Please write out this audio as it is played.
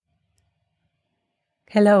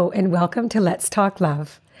Hello and welcome to Let's Talk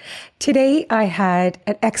Love. Today I had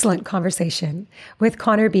an excellent conversation with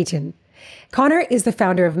Connor Beaton. Connor is the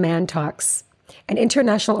founder of Man Talks, an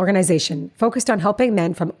international organization focused on helping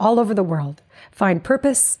men from all over the world find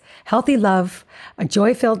purpose, healthy love, a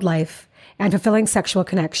joy-filled life, and fulfilling sexual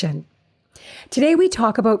connection. Today we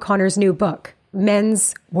talk about Connor's new book,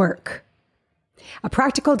 Men's Work, a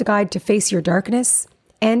practical guide to face your darkness,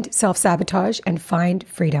 end self-sabotage, and find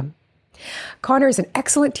freedom. Connor is an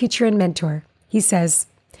excellent teacher and mentor. He says,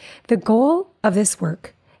 the goal of this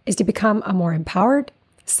work is to become a more empowered,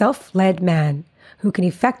 self-led man who can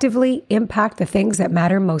effectively impact the things that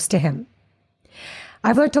matter most to him.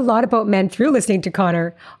 I've learned a lot about men through listening to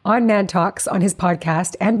Connor on Man Talks on his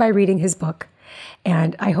podcast and by reading his book.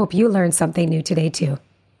 And I hope you learned something new today too.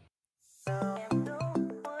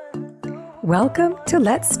 Welcome to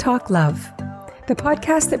Let's Talk Love, the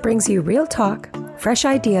podcast that brings you real talk, fresh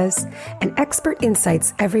ideas, and expert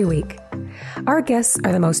insights every week. Our guests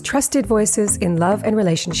are the most trusted voices in love and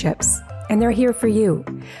relationships, and they're here for you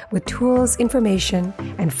with tools, information,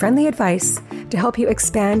 and friendly advice to help you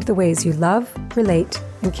expand the ways you love, relate,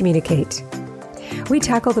 and communicate. We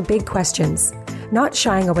tackle the big questions, not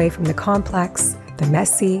shying away from the complex, the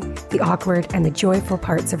messy, the awkward, and the joyful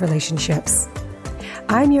parts of relationships.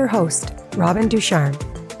 I'm your host, Robin Ducharme.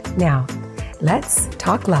 Now, let's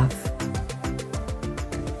talk love.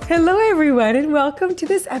 Hello, everyone, and welcome to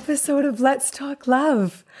this episode of Let's Talk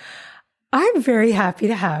Love. I'm very happy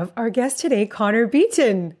to have our guest today, Connor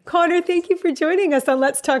Beaton. Connor, thank you for joining us on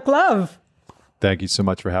Let's Talk Love. Thank you so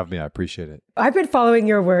much for having me. I appreciate it. I've been following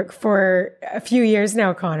your work for a few years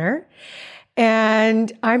now, Connor,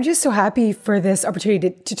 and I'm just so happy for this opportunity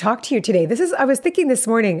to talk to you today. I was thinking this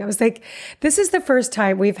morning, I was like, this is the first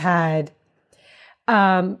time we've had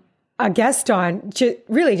a guest on to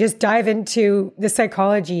really just dive into the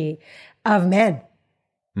psychology of men.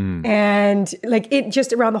 And like it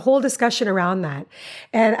just around the whole discussion around that.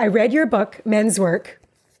 And I read your book, Men's Work.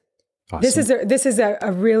 Awesome. This is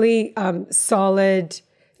a really solid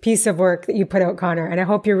piece of work that you put out, Connor. And I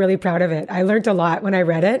hope you're really proud of it. I learned a lot when I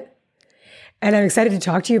read it, and I'm excited to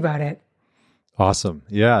talk to you about it. Awesome.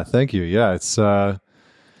 Yeah. Thank you. Yeah. It's been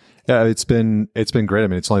great. I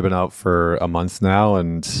mean, it's only been out for a month now,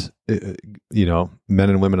 and men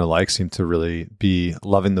and women alike seem to really be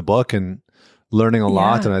loving the book and learning a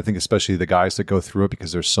lot. And I think especially the guys that go through it,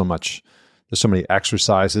 because there's so many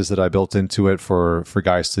exercises that I built into it for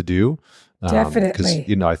guys to do. Definitely.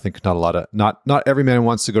 Because, I think not every man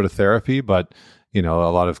wants to go to therapy, but a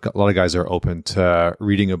lot of guys are open to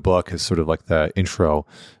reading a book as sort of like the intro.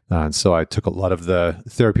 And so I took a lot of the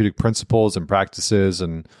therapeutic principles and practices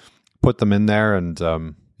and put them in there.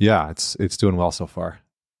 And it's doing well so far.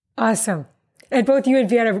 Awesome. And both you and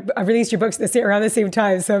Vienna released your books around the same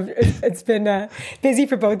time. So it's been busy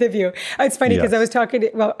for both of you. It's funny because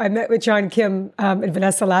I met with John Kim and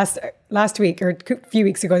Vanessa last week or a few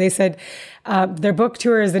weeks ago. They said their book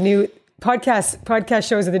tour is the new podcast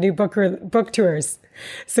shows are the new book tours.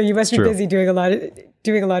 So you must be busy doing a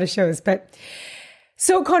lot of shows. But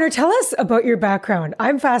so Connor, tell us about your background.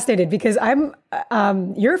 I'm fascinated because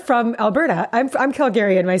you're from Alberta. I'm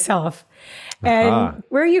Calgarian myself. And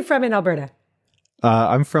where are you from in Alberta?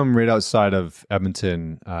 I'm from right outside of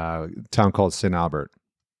Edmonton, a town called St. Albert.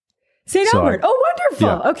 St. Albert. Wonderful.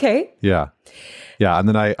 Yeah. Okay. Yeah. Yeah. And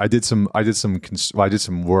then I did some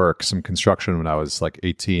work, some construction when I was like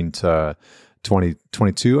 18 to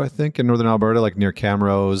 22, I think, in Northern Alberta, like near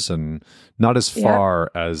Camrose, and not as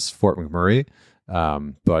far as Fort McMurray.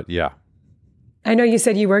 But yeah. I know you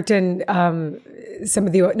said you worked in some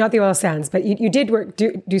of the, not the oil sands, but you did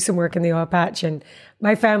do some work in the oil patch. And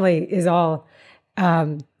my family is all,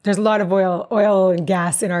 there's a lot of oil and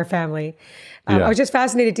gas in our family. I was just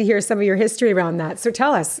fascinated to hear some of your history around that. So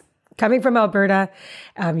tell us, coming from Alberta,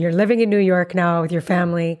 you're living in New York now with your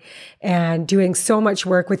family and doing so much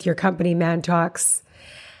work with your company, Man Talks.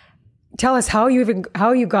 Tell us how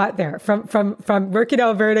you got there from working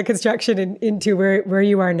Alberta construction into where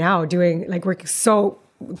you are now, doing like working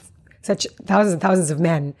such thousands and thousands of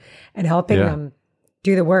men and helping them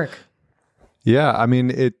do the work. Yeah, I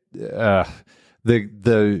mean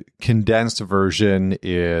the condensed version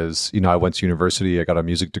is, I went to university, I got a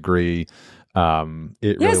music degrry.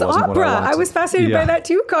 Yes, opera. I was fascinated by that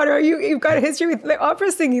too, Connor. You've got a history with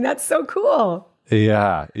opera singing. That's so cool.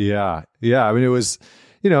 Yeah. I mean, it was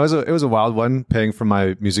a wild one, paying for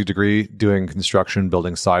my music degree, doing construction,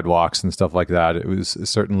 building sidewalks and stuff like that. It was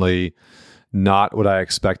certainly not what I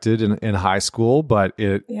expected in high school, but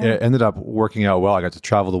it ended up working out well. I got to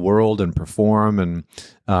travel the world and perform, and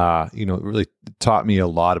it really taught me a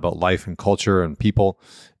lot about life and culture and people.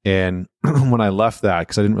 And when I left that,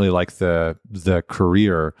 because I didn't really like the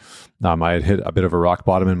career, I had hit a bit of a rock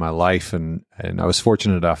bottom in my life, and I was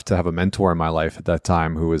fortunate enough to have a mentor in my life at that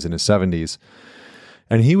time who was in his 70s.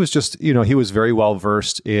 And he was just, he was very well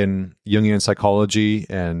versed in Jungian psychology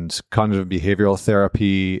and cognitive behavioral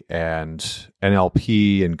therapy and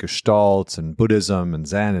NLP and Gestalt and Buddhism and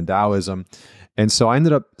Zen and Taoism. And so I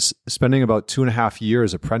ended up spending about 2.5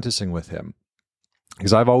 years apprenticing with him,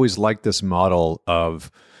 because I've always liked this model of,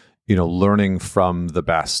 learning from the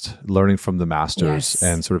best, learning from the masters,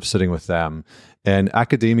 and sort of sitting with them. And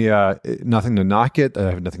academia, nothing to knock it.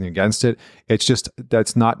 I have nothing against it. It's just,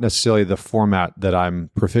 that's not necessarily the format that I'm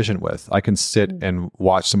proficient with. I can sit and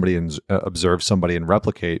watch somebody and observe somebody and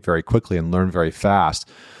replicate very quickly and learn very fast.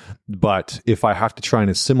 But if I have to try and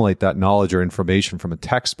assimilate that knowledge or information from a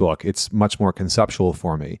textbook, it's much more conceptual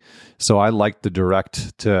for me. So I like the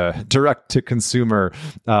direct to consumer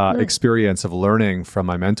experience of learning from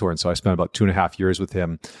my mentor. And so I spent about 2.5 years with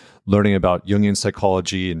him, learning about Jungian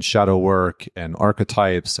psychology and shadow work and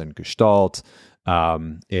archetypes and Gestalt.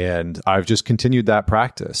 And I've just continued that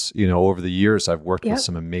practice. Over the years, I've worked with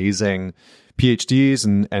some amazing PhDs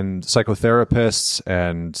and psychotherapists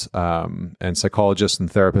and psychologists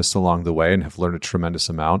and therapists along the way, and have learned a tremendous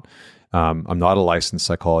amount. I'm not a licensed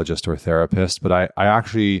psychologist or therapist, but I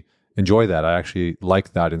actually enjoy that. I actually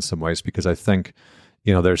like that in some ways, because I think,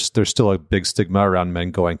 there's still a big stigma around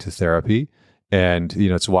men going to therapy. And,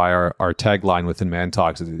 it's why our tagline within Man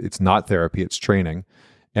Talks is, it's not therapy, it's training.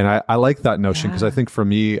 And I like that notion, because I think for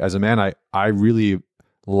me as a man, I really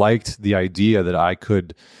liked the idea that I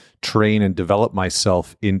could train and develop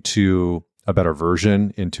myself into a better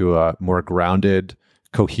version, into a more grounded,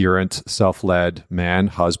 coherent, self-led man,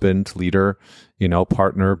 husband, leader,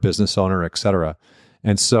 partner, business owner, etc.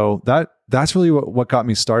 And so that's really what got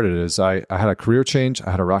me started. Is I had a career change,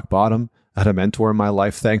 I had a rock bottom, I had a mentor in my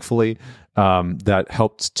life, thankfully, that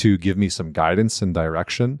helped to give me some guidance and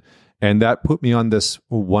direction. And that put me on this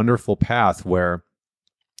wonderful path where,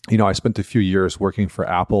 I spent a few years working for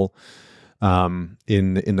Apple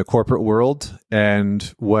in the corporate world. And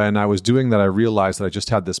when I was doing that, I realized that I just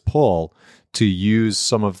had this pull to use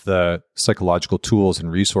some of the psychological tools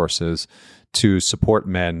and resources to support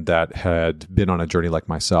men that had been on a journey like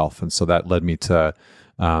myself. And so that led me to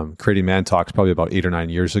creating Man Talks probably about 8 or 9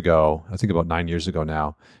 years ago, I think about 9 years ago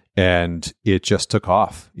now. And it just took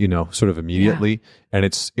off, sort of immediately. Yeah. And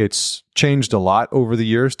it's changed a lot over the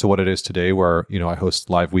years to what it is today, where, I host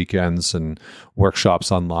live weekends and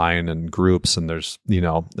workshops online and groups. And there's,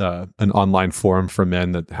 an online forum for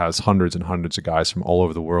men that has hundreds and hundreds of guys from all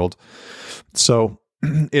over the world. So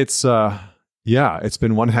it's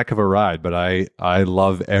been one heck of a ride, but I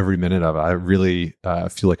love every minute of it. I really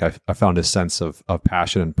feel like I found a sense of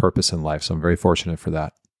passion and purpose in life. So I'm very fortunate for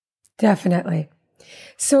that. Definitely.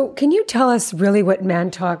 So can you tell us really what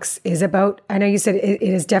Man Talks is about? I know you said it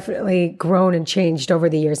has definitely grown and changed over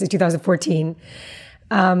the years, since 2014.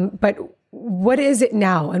 But what is it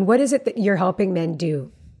now? And what is it that you're helping men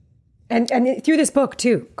do? And through this book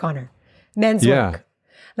too, Connor, Men's Work.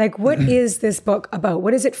 Like, what is this book about?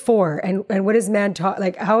 What is it for? And what is Man Talk?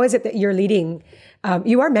 Like, how is it that you're leading?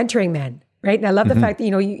 You are mentoring men, right? And I love the fact that,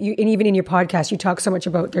 you and even in your podcast, you talk so much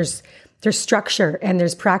about there's structure and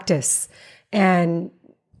there's practice.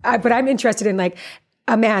 But I'm interested in like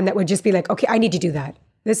a man that would just be like, okay, I need to do that.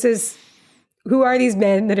 Who are these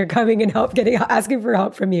men that are coming and asking for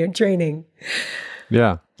help from you and training?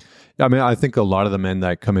 Yeah. I mean, I think a lot of the men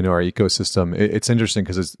that come into our ecosystem, it's interesting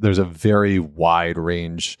because there's a very wide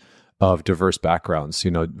range of diverse backgrounds,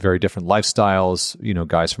 very different lifestyles,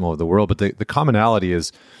 guys from all over the world. But the commonality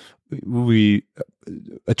is we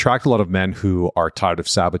attract a lot of men who are tired of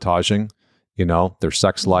sabotaging, their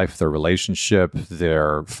sex life, their relationship,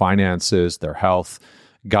 their finances, their health,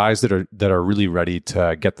 guys that are really ready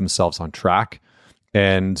to get themselves on track,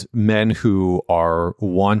 and men who are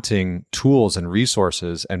wanting tools and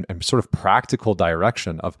resources and sort of practical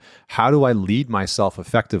direction of how do I lead myself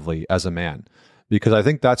effectively as a man? Because I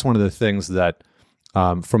think that's one of the things that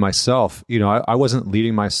for myself, I wasn't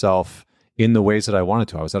leading myself in the ways that I wanted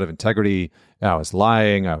to. I was out of integrity. I was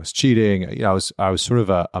lying. I was cheating. I was sort of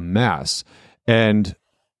a mess. And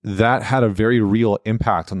that had a very real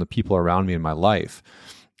impact on the people around me in my life.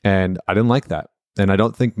 And I didn't like that. And I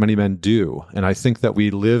don't think many men do. And I think that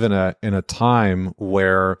we live in a time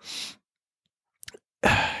where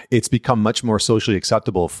it's become much more socially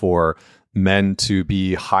acceptable for men to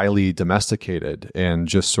be highly domesticated and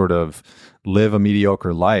just sort of live a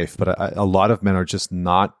mediocre life. But a lot of men are just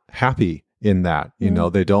not happy in that. You know,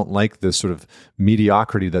 they don't like this sort of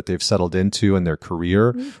mediocrity that they've settled into in their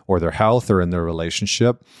career or their health or in their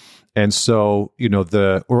relationship. And so, you know,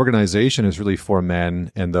 the organization is really for men,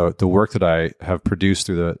 and the work that I have produced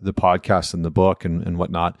through the podcast and the book and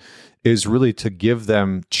whatnot is really to give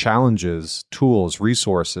them challenges, tools,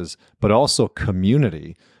 resources, but also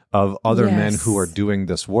community of other men who are doing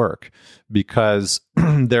this work. Because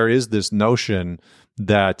there is this notion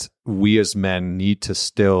that we as men need to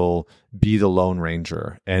still be the Lone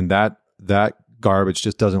Ranger, and that garbage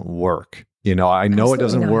just doesn't work. You know, I know it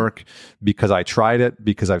doesn't work because I tried it,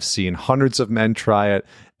 because I've seen hundreds of men try it,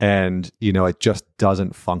 and, you know, it just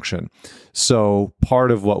doesn't function. So part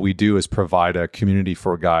of what we do is provide a community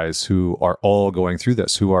for guys who are all going through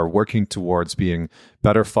this, who are working towards being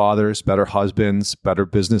better fathers, better husbands, better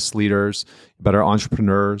business leaders, better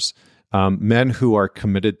entrepreneurs, men who are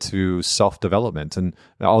committed to self-development. And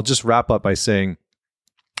I'll just wrap up by saying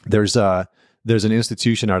there's an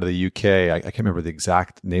institution out of the UK, I can't remember the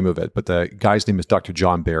exact name of it, but the guy's name is Dr.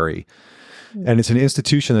 John Barry. And it's an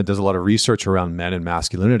institution that does a lot of research around men and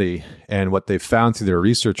masculinity. And what they've found through their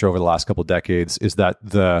research over the last couple of decades is that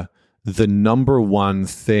the number one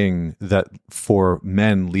thing that for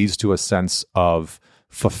men leads to a sense of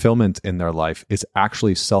fulfillment in their life is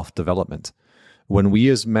actually self-development. When we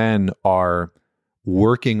as men are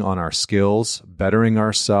working on our skills, bettering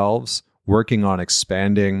ourselves, working on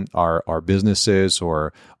expanding our businesses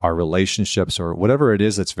or our relationships or whatever it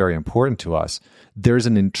is that's very important to us, there's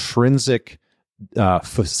an intrinsic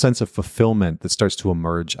sense of fulfillment that starts to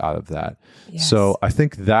emerge out of that. Yes. So I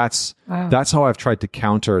think that's how I've tried to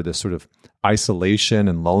counter this sort of isolation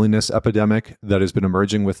and loneliness epidemic that has been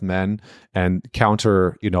emerging with men, and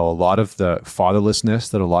counter, you know, a lot of the fatherlessness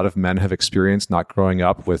that a lot of men have experienced, not growing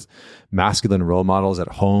up with masculine role models at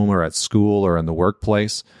home or at school or in the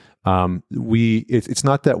workplace. It's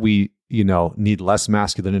not that we, you know, need less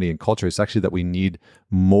masculinity in culture. It's actually that we need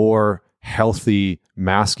more healthy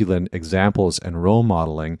masculine examples and role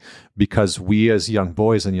modeling, because we as young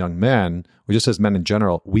boys and young men, or just as men in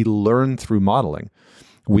general, we learn through modeling.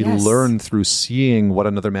 We learn through seeing what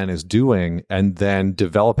another man is doing and then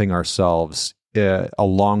developing ourselves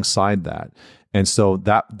alongside that. And so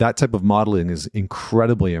that type of modeling is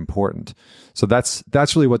incredibly important. So that's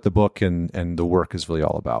really what the book and the work is really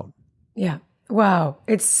all about. Yeah. Wow.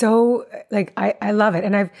 It's so, like, I love it.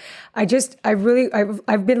 And I've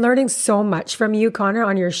been learning so much from you, Connor,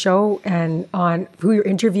 on your show and on who you're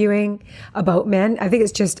interviewing about men. I think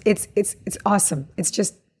it's awesome. It's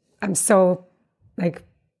just, I'm so, like,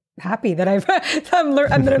 happy that I'm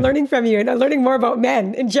learning from you, and I'm learning more about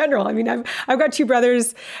men in general. I mean, I've got two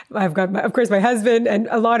brothers. I've got, of course, my husband and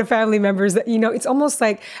a lot of family members that, you know, it's almost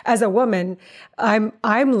like as a woman, I'm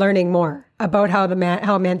learning more about how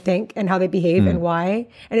men think and how they behave and why.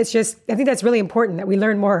 And it's just, I think that's really important that we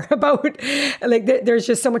learn more about, like, there's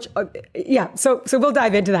just so much. So we'll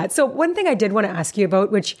dive into that. So one thing I did want to ask you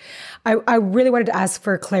about, which I really wanted to ask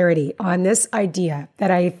for clarity on, this idea that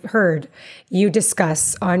I heard you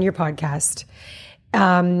discuss on your podcast,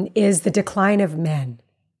 is the decline of men.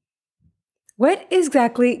 What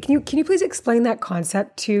exactly, can you please explain that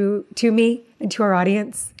concept to me and to our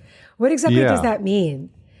audience? What exactly does that mean?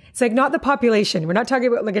 It's like not the population. We're not talking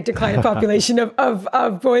about like a decline of population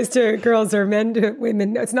of boys to girls or men to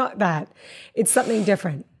women. No, it's not that. It's something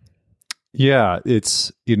different. Yeah,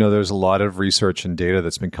 it's, you know, there's a lot of research and data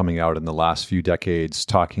that's been coming out in the last few decades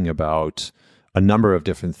talking about a number of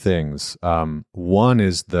different things. One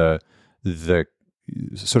is the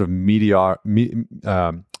sort of meteoric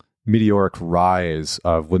rise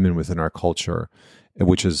of women within our culture,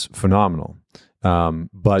 which is phenomenal.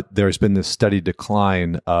 But there's been this steady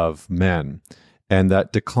decline of men. And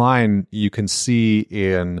that decline you can see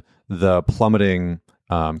in the plummeting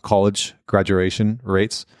college graduation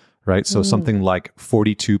rates, right? So something like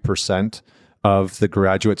 42% of the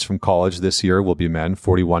graduates from college this year will be men,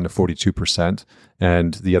 41 to 42%,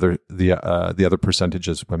 and the other percentage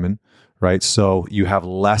is women, right? So you have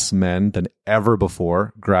less men than ever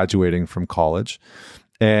before graduating from college.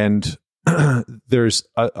 And there's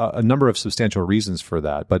a number of substantial reasons for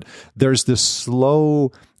that, but there's this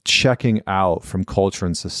slow checking out from culture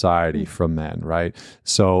and society from men, right?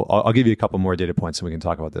 So I'll give you a couple more data points and we can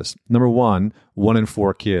talk about this. Number one in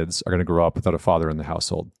 4 kids are going to grow up without a father in the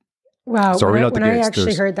household. Wow. So when I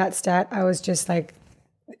actually heard that stat, I was just like,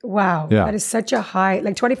 wow, that is such a high,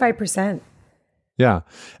 like 25%. Yeah.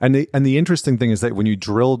 And the interesting thing is that when you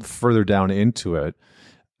drilled further down into it,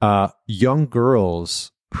 young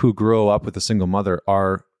girls who grow up with a single mother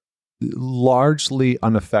are largely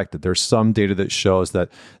unaffected. There's some data that shows that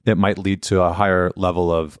it might lead to a higher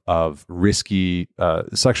level of risky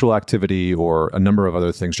sexual activity or a number of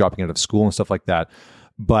other things, dropping out of school and stuff like that.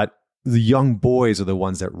 But the young boys are the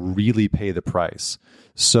ones that really pay the price.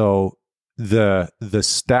 So the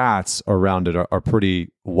stats around it are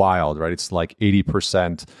pretty wild, right? It's like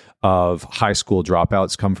 80% of high school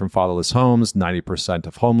dropouts come from fatherless homes. 90%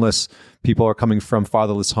 of homeless people are coming from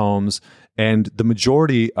fatherless homes. And the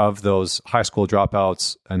majority of those high school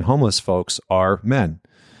dropouts and homeless folks are men.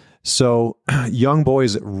 So young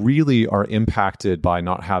boys really are impacted by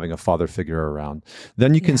not having a father figure around.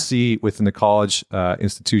 Then you can see within the college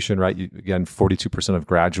institution, right? Again, 42% of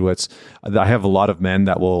graduates. I have a lot of men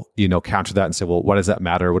that will, counter that and say, well, what does that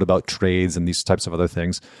matter? What about trades and these types of other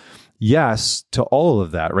things? Yes, to all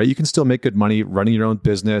of that, right? You can still make good money running your own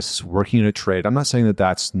business, working in a trade. I'm not saying that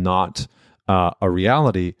that's not a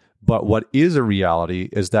reality, but what is a reality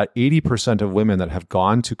is that 80% of women that have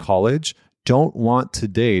gone to college don't want to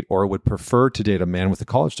date or would prefer to date a man with a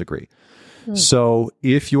college degree. So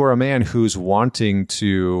if you're a man who's wanting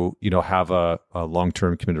to, have a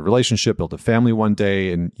long-term committed relationship, build a family one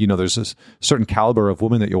day, and, there's this certain caliber of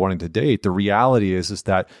women that you're wanting to date, the reality is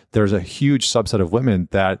that there's a huge subset of women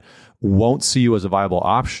that won't see you as a viable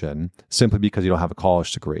option simply because you don't have a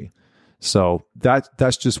college degree. So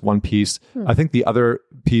that's just one piece. I think the other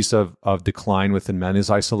piece of decline within men is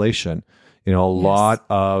isolation. Lot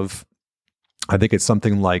of, I think it's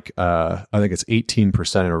something like, I think it's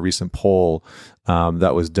 18% in a recent poll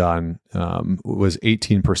that was done, was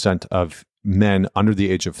 18% of men under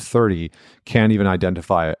the age of 30 can't even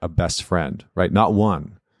identify a best friend, right? Not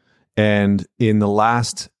one. And in the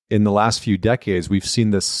last few decades, we've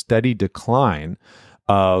seen this steady decline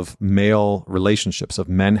of male relationships, of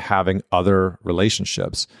men having other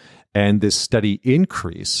relationships, and this steady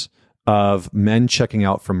increase of men checking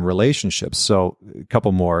out from relationships. So a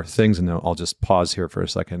couple more things, and then I'll just pause here for a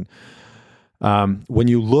second. When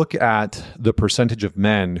you look at the percentage of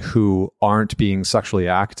men who aren't being sexually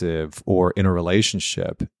active or in a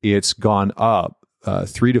relationship, it's gone up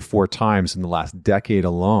 3 to 4 times in the last decade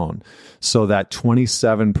alone. So that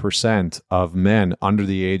 27% of men under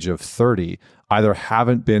the age of 30 either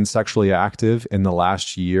haven't been sexually active in the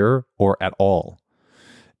last year or at all.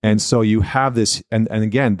 And so you have this, and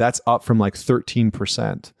again, that's up from like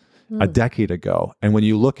 13% a decade ago. And when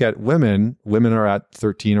you look at women are at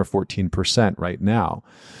 13 or 14% right now.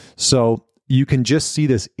 So you can just see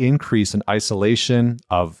this increase in isolation,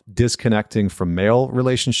 of disconnecting from male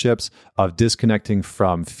relationships, of disconnecting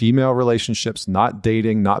from female relationships, not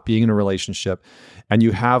dating, not being in a relationship. And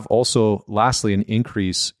you have also, lastly, an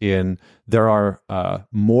increase in, there are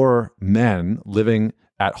more men living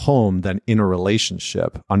at home than in a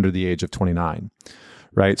relationship under the age of 29,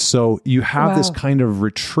 right? So you have this kind of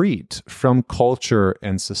retreat from culture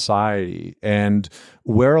and society. And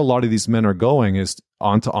where a lot of these men are going is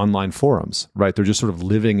onto online forums, right? They're just sort of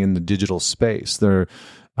living in the digital space. They're,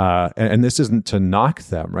 and this isn't to knock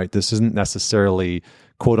them, right? This isn't necessarily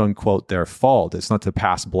quote unquote their fault. It's not to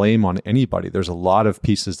pass blame on anybody. There's a lot of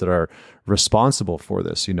pieces that are responsible for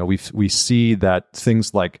this. We see that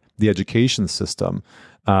things like the education system,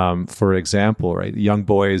 for example, right? Young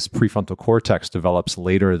boys' prefrontal cortex develops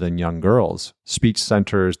later than young girls. Speech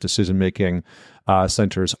centers, decision-making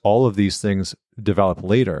centers, all of these things develop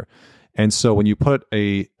later. And so when you put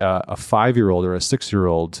a 5-year-old or a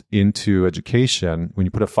 6-year-old into education, when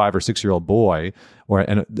you put a 5 or 6-year-old boy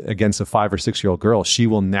and against a 5 or 6-year-old girl, she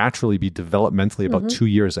will naturally be developmentally about 2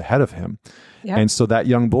 years ahead of him. Yep. And so that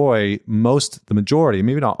young boy, the majority,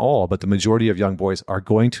 maybe not all, but the majority of young boys are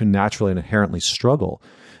going to naturally and inherently struggle.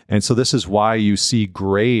 And so this is why you see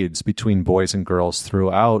grades between boys and girls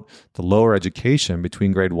throughout the lower education,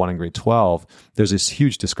 between grade 1 and grade 12. There's this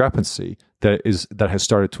huge discrepancy that has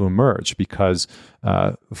started to emerge because,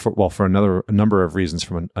 for a number of reasons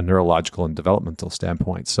from a neurological and developmental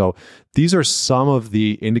standpoint. So these are some of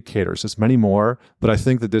the indicators. There's many more, but I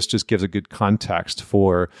think that this just gives a good context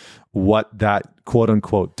for what that quote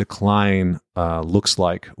unquote decline looks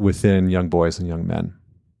like within young boys and young men.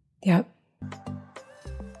 Yep.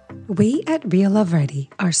 We at Real Love Ready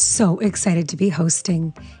are so excited to be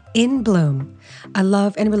hosting In Bloom, a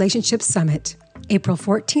love and relationship summit, April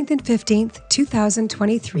 14th and 15th,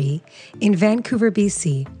 2023 in Vancouver,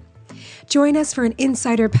 BC. Join us for an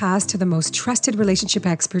insider pass to the most trusted relationship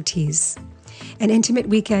expertise, an intimate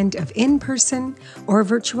weekend of in-person or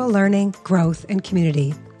virtual learning, growth, and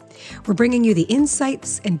community. We're bringing you the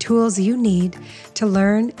insights and tools you need to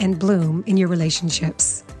learn and bloom in your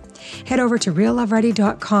relationships. Head over to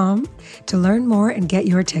realloveready.com to learn more and get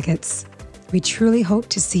your tickets. We truly hope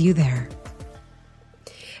to see you there.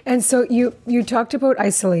 And so you talked about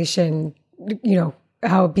isolation,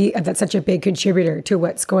 that's such a big contributor to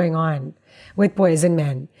what's going on with boys and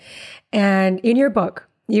men. And in your book,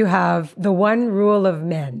 you have the one rule of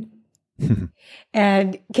men.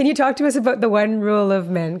 And can you talk to us about the one rule of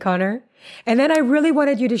men, Connor? And then I really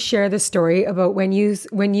wanted you to share the story about when you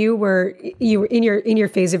were in your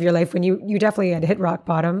phase of your life when you definitely had hit rock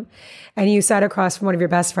bottom, and you sat across from one of your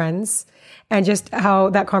best friends, and just how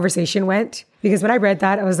that conversation went. Because when I read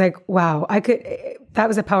that, I was like, wow, that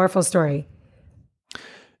was a powerful story.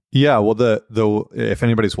 Yeah, well, if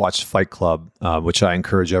anybody's watched Fight Club, which I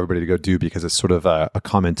encourage everybody to go do because it's sort of a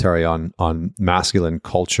commentary on masculine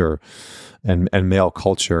culture and male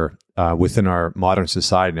culture within our modern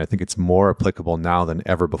society, and I think it's more applicable now than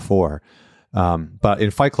ever before. But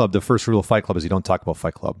in Fight Club, the first rule of Fight Club is you don't talk about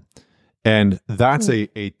Fight Club, and that's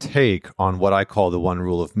a take on what I call the one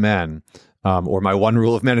rule of men, or my one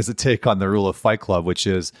rule of men is a take on the rule of Fight Club, which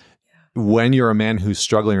is when you're a man who's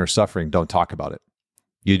struggling or suffering, don't talk about it.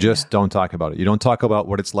 You just don't talk about it. You don't talk about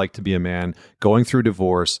what it's like to be a man going through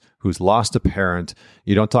divorce, who's lost a parent.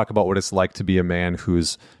 You don't talk about what it's like to be a man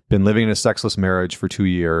who's been living in a sexless marriage for 2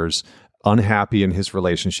 years, unhappy in his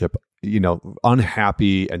relationship,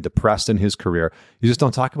 unhappy and depressed in his career. You just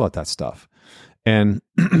don't talk about that stuff. And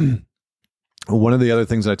one of the other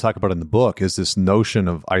things that I talk about in the book is this notion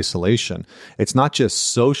of isolation. It's not just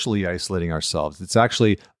socially isolating ourselves. It's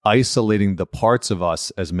actually isolating the parts of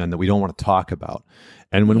us as men that we don't want to talk about.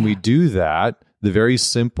 And when we do that, the very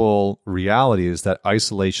simple reality is that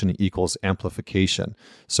isolation equals amplification.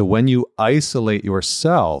 So when you isolate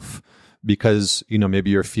yourself because, maybe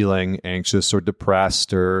you're feeling anxious or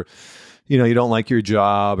depressed, or you don't like your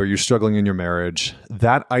job, or you're struggling in your marriage,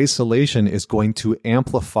 that isolation is going to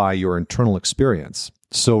amplify your internal experience.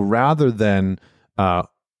 So rather than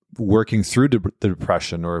working through the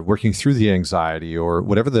depression or working through the anxiety or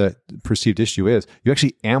whatever the perceived issue is, you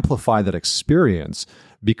actually amplify that experience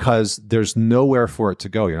because there's nowhere for it to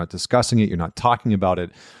go. You're not discussing it. You're not talking about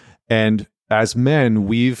it. And as men,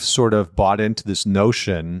 we've sort of bought into this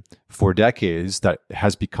notion for decades that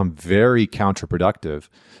has become very counterproductive,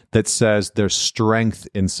 that says there's strength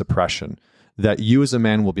in suppression, that you as a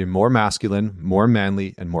man will be more masculine, more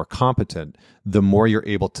manly, and more competent the more you're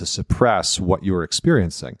able to suppress what you're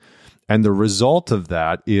experiencing. And the result of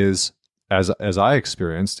that is, as I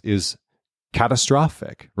experienced, is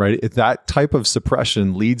catastrophic, right? That type of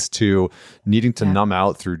suppression leads to needing to numb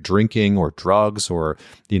out through drinking or drugs or,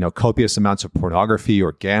 copious amounts of pornography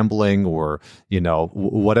or gambling or,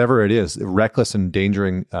 whatever it is, reckless and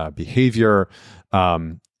endangering behavior,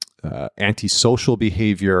 antisocial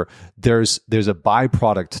behavior. There's a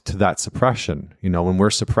byproduct to that suppression. When we're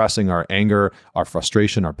suppressing our anger, our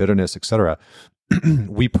frustration, our bitterness, etc.,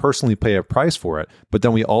 we personally pay a price for it, but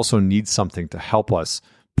then we also need something to help us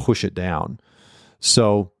push it down.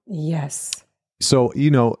 So, yes. So,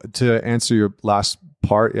 to answer your last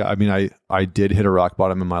part, I did hit a rock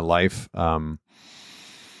bottom in my life. I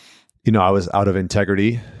was out of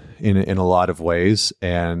integrity in a lot of ways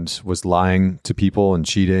and was lying to people and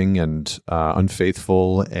cheating and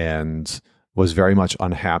unfaithful and was very much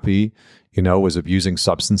unhappy, was abusing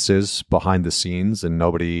substances behind the scenes, and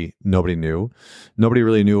nobody knew. Nobody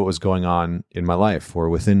really knew what was going on in my life or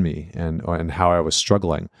within me and how I was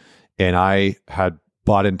struggling. And I had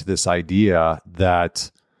bought into this idea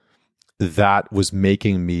that was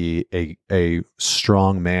making me a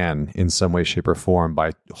strong man in some way, shape, or form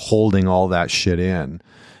by holding all that shit in.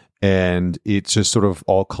 And it just sort of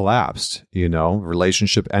all collapsed,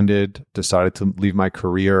 relationship ended, decided to leave my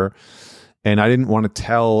career. And I didn't want to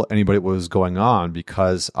tell anybody what was going on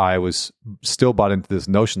because I was still bought into this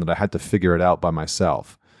notion that I had to figure it out by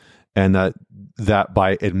myself. And that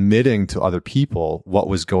by admitting to other people what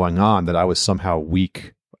was going on, that I was somehow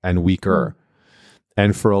weak and weaker.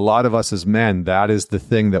 And for a lot of us as men, that is the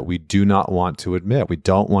thing that we do not want to admit. We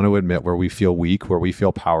don't want to admit where we feel weak, where we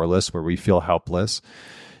feel powerless, where we feel helpless.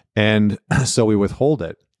 And so we withhold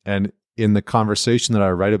it. And in the conversation that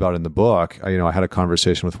I write about in the book, I had a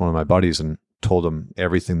conversation with one of my buddies and told him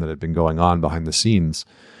everything that had been going on behind the scenes.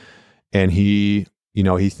 And he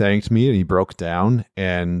thanked me and he broke down,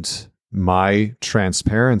 and my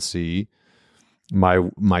transparency,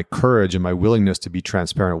 my courage and my willingness to be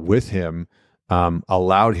transparent with him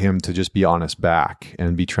allowed him to just be honest back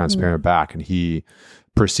and be transparent back. And he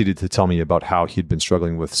proceeded to tell me about how he'd been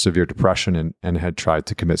struggling with severe depression and had tried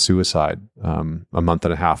to commit suicide a month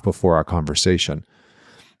and a half before our conversation.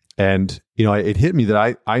 And, it hit me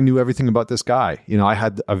that I knew everything about this guy. I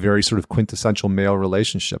had a very sort of quintessential male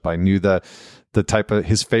relationship. I knew the type of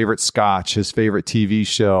his favorite scotch, his favorite TV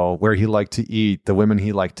show, where he liked to eat, the women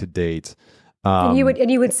he liked to date. And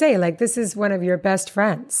you would say, like, this is one of your best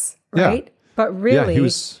friends, right? Yeah. But really, he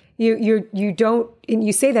was, you don't, and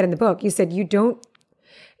you say that in the book. You said you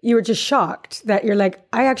were just shocked that you're like,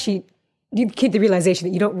 you came to the realization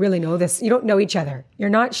that you don't really know this. You don't know each other. You're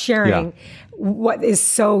not sharing what is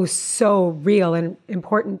so real and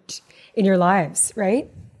important in your lives, right?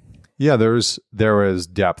 Yeah, there was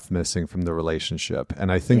depth missing from the relationship.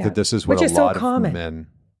 And I think that this is what a lot of men,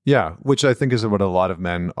 which I think is what a lot of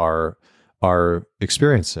men are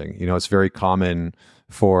experiencing. You know, it's very common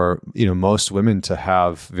for, you know, most women to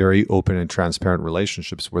have very open and transparent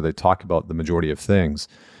relationships where they talk about the majority of things.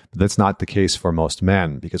 But that's not the case for most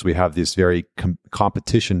men, because we have these very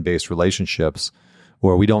competition-based relationships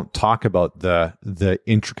where we don't talk about the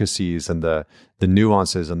intricacies and the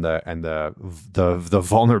nuances and the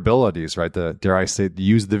vulnerabilities, right? Dare I say,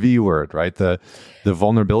 use the V word, right? The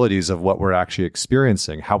vulnerabilities of what we're actually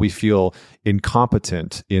experiencing, how we feel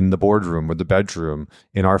incompetent in the boardroom or the bedroom,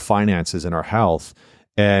 in our finances, in our health.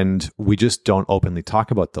 And we just don't openly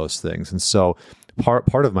talk about those things. And so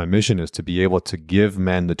part of my mission is to be able to give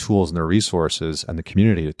men the tools and the resources and the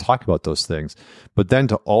community to talk about those things, but then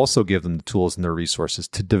to also give them the tools and the resources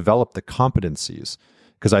to develop the competencies.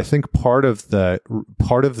 Because I think part of the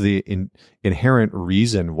inherent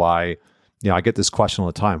reason why, you know, I get this question all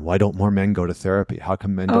the time: why don't more men go to therapy? How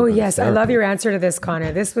come men don't go to therapy? I love your answer to this,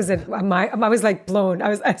 Connor. This was I was like blown. I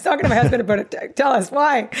was talking to my husband about it. Tell us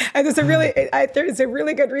why. And there's a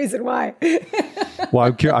really good reason why.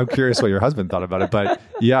 Well, I'm curious what your husband thought about it, but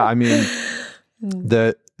yeah, I mean,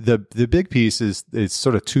 the big piece is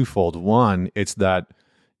sort of twofold. One, it's that,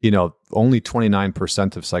 you know, only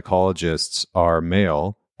 29% of psychologists are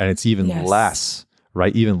male, and it's even less,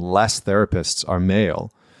 right? Even less therapists are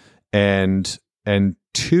male. And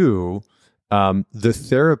two, the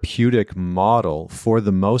therapeutic model, for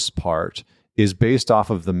the most part, is based off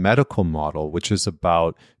of the medical model, which is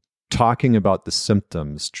about talking about the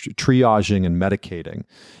symptoms, triaging and medicating.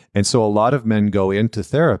 And so a lot of men go into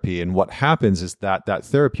therapy, and what happens is that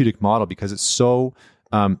therapeutic model, because it's so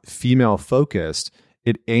female focused,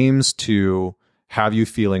 it aims to have you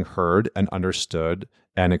feeling heard and understood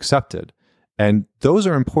and accepted. And those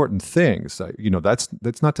are important things. You know, that's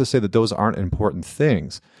not to say that those aren't important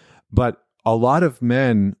things, but a lot of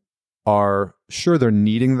men are sure they're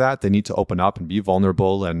needing that. They need to open up and be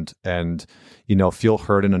vulnerable and you know, feel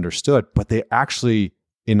heard and understood. But they actually,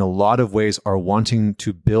 in a lot of ways, are wanting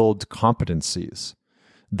to build competencies.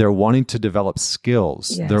 They're wanting to develop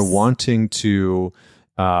skills. Yes. They're wanting to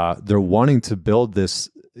build this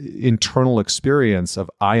internal experience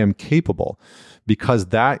of I am capable. Because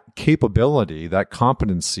that capability, that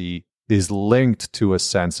competency is linked to a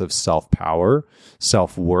sense of self-power,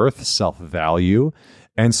 self-worth, self-value.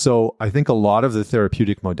 And so I think a lot of the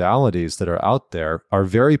therapeutic modalities that are out there are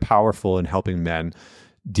very powerful in helping men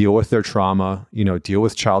deal with their trauma, you know, deal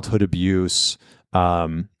with childhood abuse,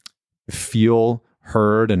 feel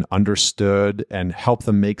heard and understood, and help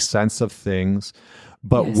them make sense of things.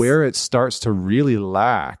 But where it starts to really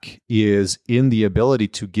lack is in the ability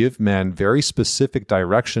to give men very specific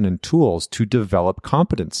direction and tools to develop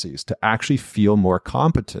competencies, to actually feel more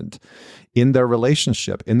competent in their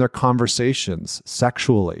relationship, in their conversations,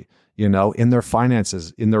 sexually, you know, in their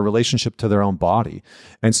finances, in their relationship to their own body.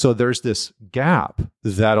 And so there's this gap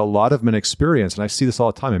that a lot of men experience. And I see this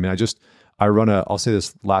all the time. I mean, I'll say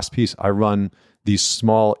this last piece. I run these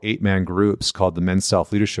small 8-man groups called the Men's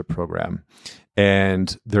Self-Leadership Program.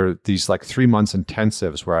 And there are these like 3 months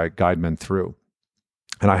intensives where I guide men through.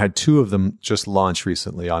 And I had 2 of them just launch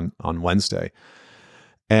recently on Wednesday.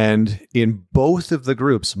 And in both of the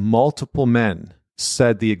groups, multiple men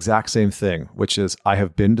said the exact same thing, which is, I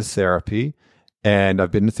have been to therapy, and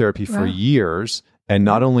I've been to therapy for years. And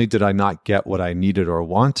not only did I not get what I needed or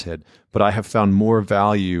wanted, but I have found more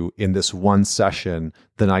value in this one session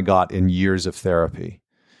than I got in years of therapy.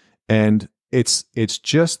 And it's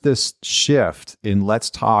just this shift in let's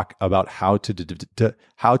talk about how to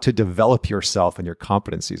develop yourself and your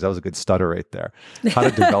competencies. That was a good stutter right there. How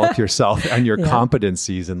to develop yourself and your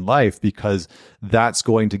competencies in life, because that's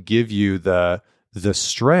going to give you the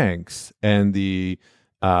strength and the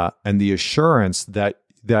assurance that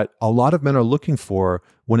a lot of men are looking for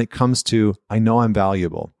when it comes to, I know I'm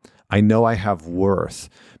valuable. I know I have worth.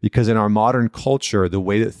 Because in our modern culture, the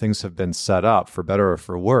way that things have been set up, for better or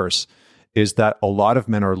for worse, is that a lot of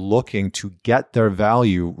men are looking to get their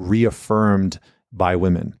value reaffirmed by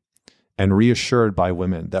women and reassured by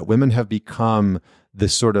women, that women have become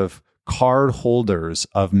this sort of card holders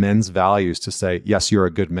of men's values to say, yes, you're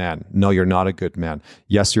a good man. No, you're not a good man.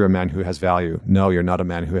 Yes, you're a man who has value. No, you're not a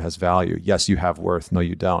man who has value. Yes, you have worth. No,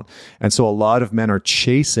 you don't. And so a lot of men are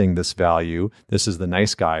chasing this value. This is the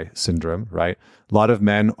nice guy syndrome, right? A lot of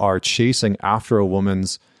men are chasing after a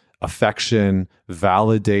woman's affection,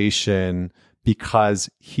 validation, because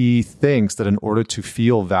he thinks that in order to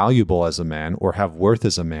feel valuable as a man or have worth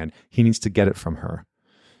as a man, he needs to get it from her.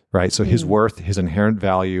 Right. So his worth, his inherent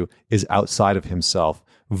value is outside of himself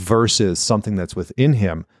versus something that's within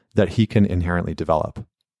him that he can inherently develop.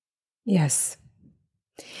 Yes.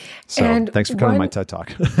 So thanks for coming to my TED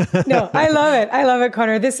Talk. No, I love it. I love it,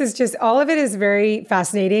 Connor. This is just, all of it is very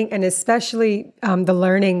fascinating. And especially the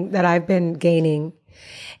learning that I've been gaining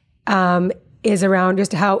is around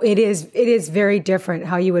just how it is very different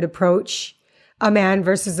how you would approach a man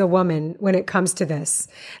versus a woman when it comes to this.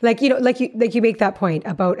 Like you make that point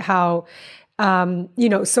about how,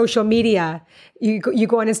 social media, you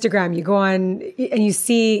go on Instagram, you go on and you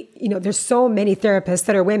see, there's so many therapists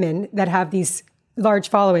that are women that have these large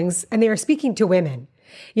followings and they are speaking to women,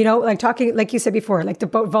 like talking, like you said before, like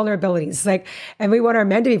about vulnerabilities, like, and we want our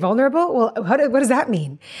men to be vulnerable. Well, what does that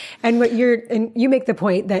mean? And you make the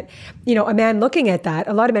point that, a man looking at that,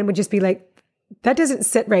 a lot of men would just be like, that doesn't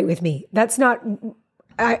sit right with me. That's not,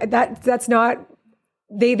 that's not,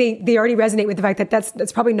 they already resonate with the fact that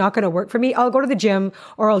that's probably not going to work for me. I'll go to the gym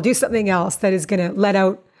or I'll do something else that is going to let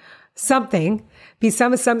out something, be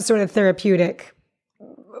some sort of therapeutic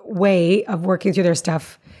way of working through their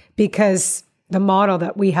stuff, because the model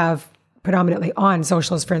that we have predominantly on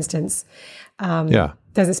socials, for instance,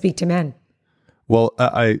 doesn't speak to men. Well,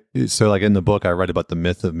 so like in the book, I write about the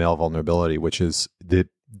myth of male vulnerability, which is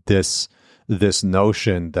this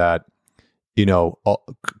notion that,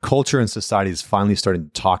 culture and society is finally starting to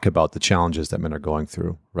talk about the challenges that men are going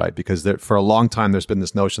through, right? Because for a long time, there's been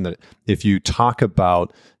this notion that if you talk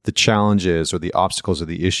about the challenges or the obstacles or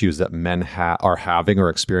the issues that men are having or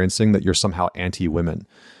experiencing, that you're somehow anti-women.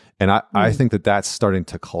 And I think that that's starting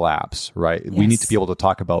to collapse, right? Yes. We need to be able to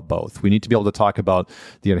talk about both. We need to be able to talk about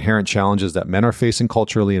the inherent challenges that men are facing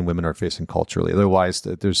culturally and women are facing culturally.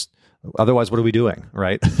 Otherwise, what are we doing,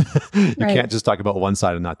 right? You can't just talk about one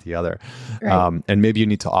side and not the other. Right. And maybe you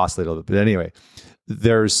need to oscillate a little bit. But anyway,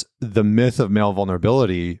 there's the myth of male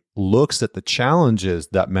vulnerability looks at the challenges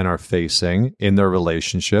that men are facing in their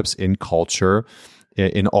relationships, in culture,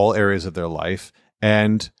 in all areas of their life,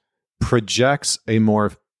 and projects a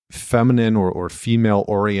more feminine or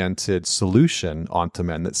female-oriented solution onto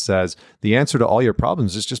men that says the answer to all your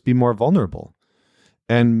problems is just be more vulnerable.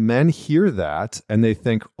 And men hear that and they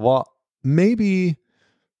think, well, maybe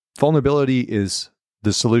vulnerability is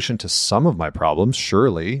the solution to some of my problems,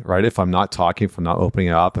 surely, right? If I'm not talking, if I'm not opening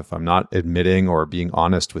up, if I'm not admitting or being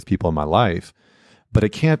honest with people in my life, but it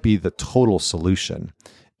can't be the total solution.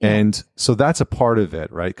 Yeah. And so that's a part of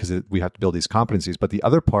it, right? Because we have to build these competencies. But the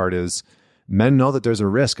other part is men know that there's a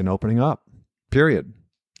risk in opening up, period.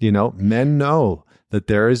 Men know that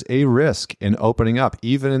there is a risk in opening up,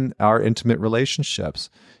 even in our intimate relationships.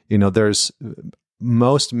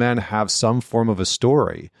 Most men have some form of a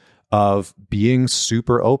story of being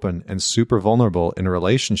super open and super vulnerable in a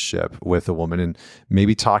relationship with a woman, and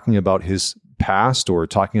maybe talking about his past or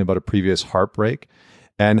talking about a previous heartbreak,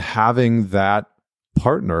 and having that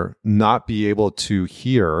partner not be able to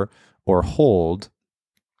hear or hold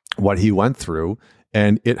what he went through,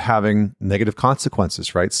 and it having negative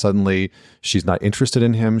consequences, right? Suddenly she's not interested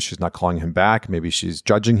in him. She's not calling him back. Maybe she's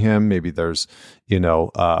judging him. Maybe there's,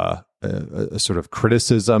 a sort of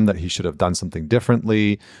criticism that he should have done something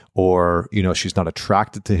differently, or, she's not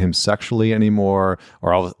attracted to him sexually anymore,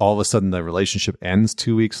 or all of a sudden the relationship ends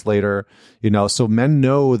 2 weeks later, so men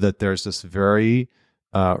know that there's this very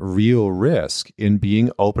real risk in being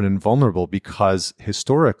open and vulnerable, because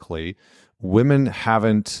historically women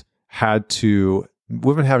haven't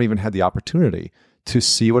even had the opportunity to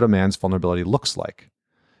see what a man's vulnerability looks like.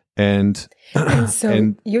 And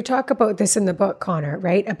so you talk about this in the book, Connor,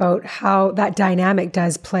 right? About how that dynamic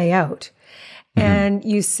does play out. Mm-hmm. And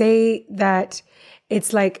you say that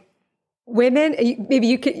it's like women, maybe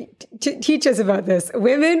you could teach us about this.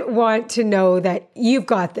 Women want to know that you've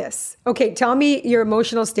got this. Okay, tell me your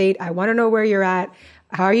emotional state. I want to know where you're at.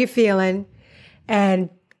 How are you feeling? And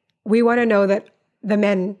we want to know that the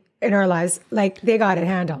men in our lives, like they got it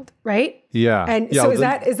handled, right? Yeah. And yeah, so is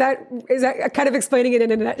that kind of explaining it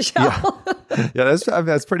in a nutshell? Yeah,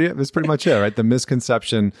 that's pretty much it, right? The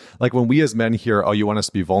misconception, like when we as men hear, "Oh, you want us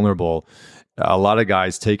to be vulnerable," a lot of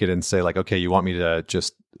guys take it and say, like, "Okay, you want me to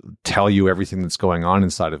just tell you everything that's going on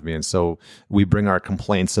inside of me," and so we bring our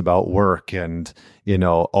complaints about work and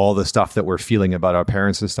all the stuff that we're feeling about our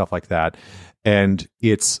parents and stuff like that, and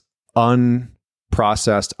it's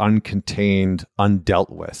unprocessed, uncontained, undealt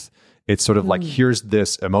with. It's sort of like, here's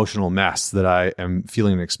this emotional mess that I am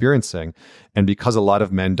feeling and experiencing. And because a lot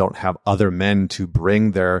of men don't have other men to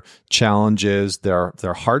bring their challenges, their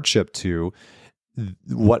hardship to,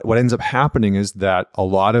 what ends up happening is that a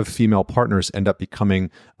lot of female partners end up becoming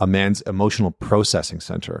a man's emotional processing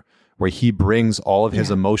center, where he brings all of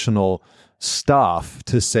his emotional stuff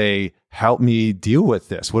to say, help me deal with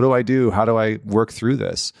this. What do I do? How do I work through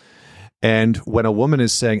this? And when a woman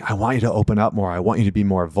is saying, I want you to open up more, I want you to be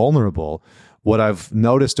more vulnerable, what I've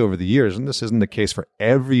noticed over the years, and this isn't the case for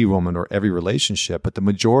every woman or every relationship, but the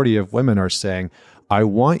majority of women are saying, I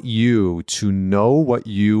want you to know what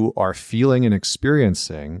you are feeling and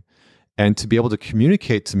experiencing, and to be able to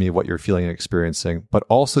communicate to me what you're feeling and experiencing, but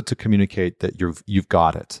also to communicate that you've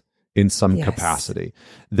got it in some capacity,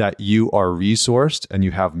 that you are resourced and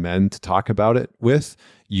you have men to talk about it with.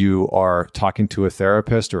 You are talking to a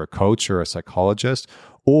therapist or a coach or a psychologist,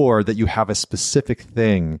 or that you have a specific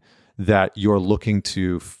thing that you're looking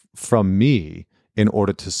to from me in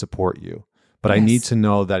order to support you. But I need to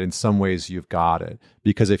know that in some ways you've got it.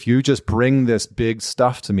 Because if you just bring this big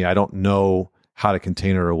stuff to me, I don't know how to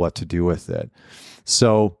contain it or what to do with it.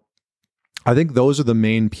 So I think those are the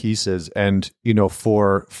main pieces. And,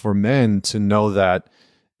 for men to know that,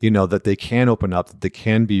 that they can open up, that they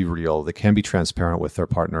can be real, they can be transparent with their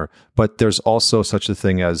partner, but there's also such a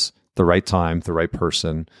thing as the right time, the right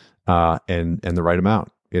person, and the right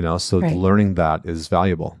amount, so learning that is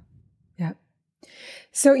valuable. Yeah.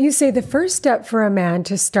 So you say the first step for a man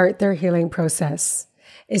to start their healing process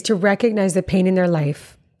is to recognize the pain in their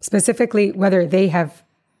life, specifically whether they have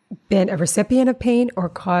been a recipient of pain or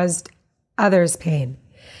caused others pain.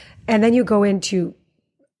 And then you go into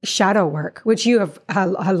shadow work, which you have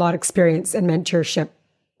a lot of experience and mentorship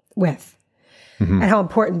with, and how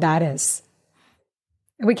important that is.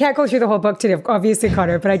 And we can't go through the whole book today, obviously,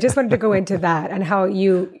 Connor, but I just wanted to go into that and how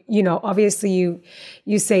obviously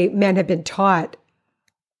you say men have been taught,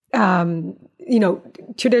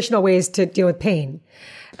 traditional ways to deal with pain,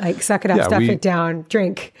 like suck it up, stuff it down,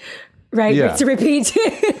 drink, right? Yeah. To repeat.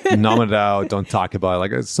 Numb it out, don't talk about it.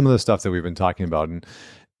 Like some of the stuff that we've been talking about. And,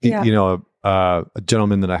 a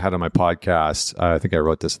gentleman that I had on my podcast, I think I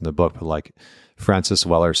wrote this in the book, but like Francis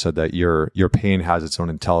Weller said that your pain has its own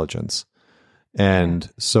intelligence. And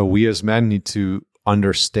so we as men need to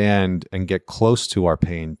understand and get close to our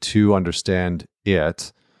pain to understand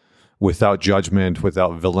it without judgment,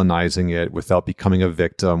 without villainizing it, without becoming a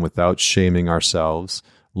victim, without shaming ourselves,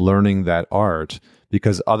 learning that art,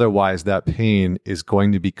 because otherwise that pain is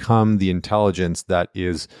going to become the intelligence that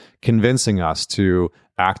is convincing us to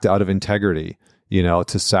act out of integrity,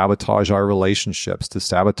 to sabotage our relationships, to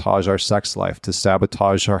sabotage our sex life, to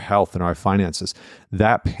sabotage our health and our finances.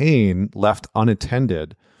 That pain left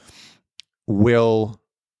unattended will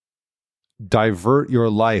divert your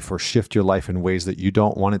life or shift your life in ways that you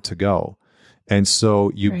don't want it to go. And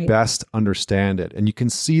so you best understand it. And you can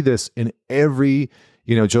see this in every,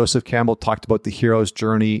 Joseph Campbell talked about the hero's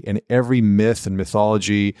journey in every myth and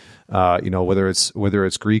mythology, whether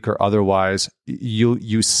it's Greek or otherwise,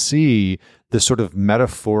 you see this sort of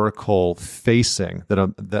metaphorical facing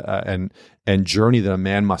and journey that a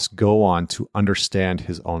man must go on to understand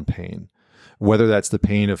his own pain. Whether that's the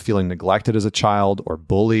pain of feeling neglected as a child or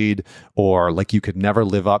bullied, or like you could never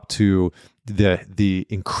live up to the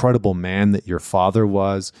incredible man that your father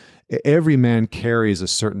was. Every man carries a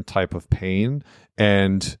certain type of pain,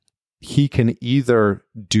 and he can either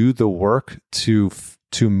do the work to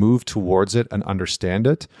move towards it and understand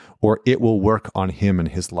it, or it will work on him in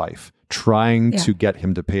his life, trying to get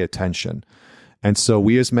him to pay attention. And so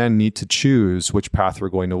we as men need to choose which path we're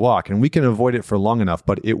going to walk. And we can avoid it for long enough,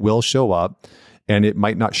 but it will show up, and it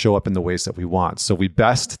might not show up in the ways that we want. So we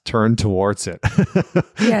best turn towards it.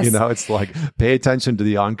 Yes. It's like pay attention to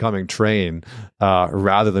the oncoming train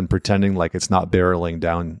rather than pretending like it's not barreling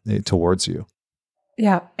down towards you.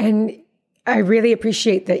 Yeah. And I really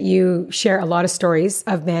appreciate that you share a lot of stories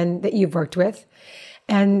of men that you've worked with.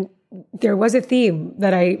 And there was a theme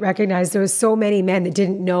that I recognized. There was so many men that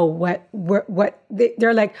didn't know what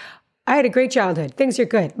they're like, I had a great childhood. Things are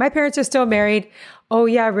good. My parents are still married. Oh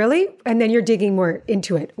yeah, really? And then you're digging more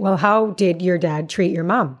into it. Well, how did your dad treat your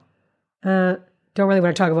mom? don't really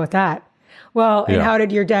want to talk about that. Well, and how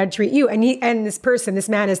did your dad treat you? And this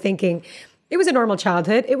man is thinking, it was a normal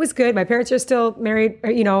childhood. It was good. My parents are still married,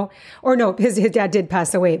 or no, his dad did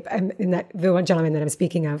pass away, the one gentleman that I'm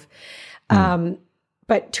speaking of.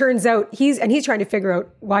 But turns out he's trying to figure out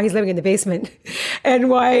why he's living in the basement and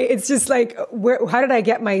why it's just like, how did I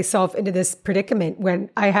get myself into this predicament when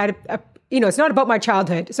I had, it's not about my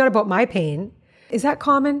childhood. It's not about my pain. Is that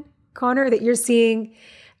common, Connor, that you're seeing?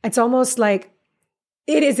 It's almost like,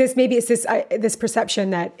 this perception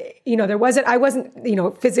that, I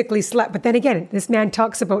wasn't, physically slept. But then again, this man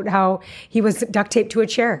talks about how he was duct taped to a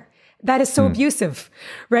chair. That is so abusive,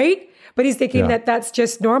 right? But he's thinking that that's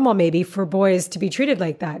just normal maybe for boys to be treated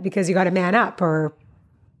like that because you got to man up or.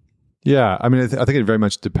 Yeah. I mean, I think it very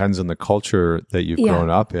much depends on the culture that you've grown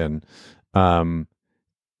up in.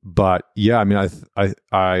 But yeah, I mean,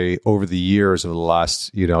 I over the years of the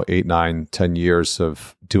last, 8, 9, 10 years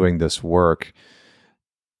of doing this work,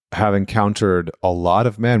 have encountered a lot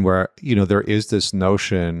of men where, there is this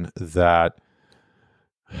notion that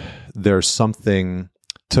there's something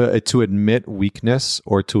to admit weakness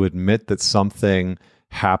or to admit that something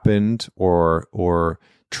happened or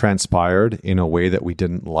transpired in a way that we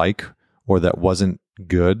didn't like or that wasn't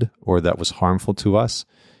good or that was harmful to us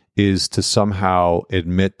is to somehow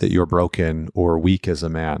admit that you're broken or weak as a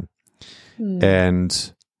man.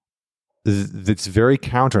 And it's very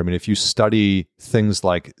counter. I mean, if you study things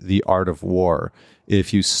like the art of war,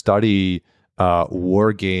 if you study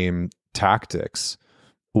war game tactics,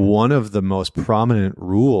 one of the most prominent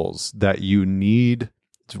rules that you need,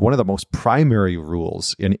 one of the most primary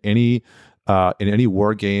rules in any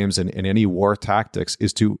war games and in any war tactics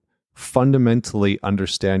is to fundamentally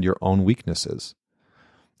understand your own weaknesses.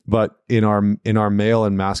 But in our male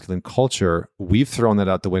and masculine culture, we've thrown that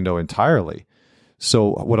out the window entirely.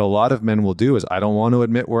 So what a lot of men will do is, I don't want to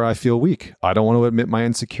admit where I feel weak. I don't want to admit my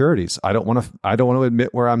insecurities. I don't want to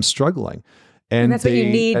admit where I'm struggling. And that's what you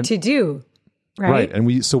need to do. Right. And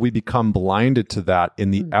we become blinded to that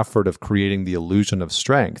in the effort of creating the illusion of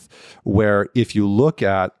strength, where if you look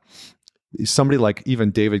at somebody like even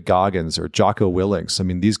David Goggins or Jocko Willink, I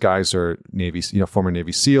mean, these guys are former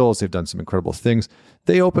Navy SEALs. They've done some incredible things.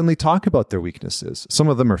 They openly talk about their weaknesses. Some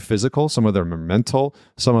of them are physical. Some of them are mental.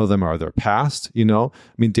 Some of them are their past. I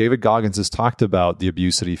mean, David Goggins has talked about the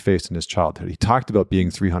abuse that he faced in his childhood. He talked about being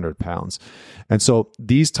 300 pounds. And so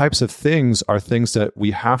these types of things are things that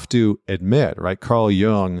we have to admit, right? Carl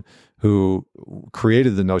Jung, who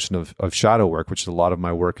created the notion of shadow work, which a lot of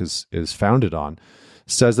my work is founded on,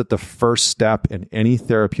 says that the first step in any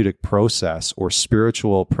therapeutic process or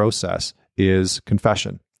spiritual process is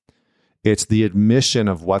confession. It's the admission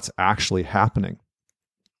of what's actually happening,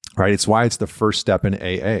 right? It's why it's the first step in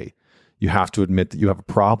AA. You have to admit that you have a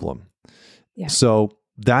problem. Yeah. So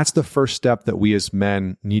that's the first step that we as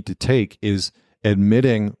men need to take, is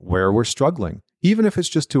admitting where we're struggling, even if it's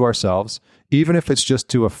just to ourselves, even if it's just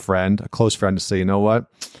to a friend, a close friend, to say, you know what?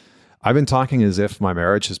 I've been talking as if my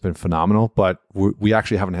marriage has been phenomenal, but we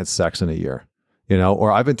actually haven't had sex in a year,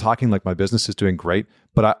 or I've been talking like my business is doing great,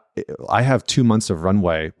 but I have 2 months of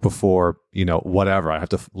runway before, whatever. I have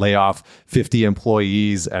to lay off 50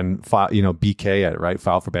 employees and file, BK it, right?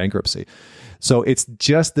 File for bankruptcy. So it's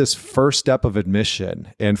just this first step of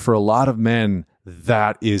admission. And for a lot of men,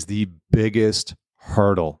 that is the biggest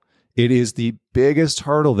hurdle. It is the biggest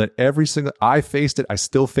hurdle that I faced it. I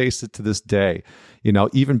still face it to this day.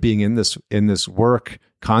 Even being in this work,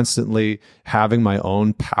 constantly having my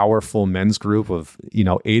own powerful men's group of,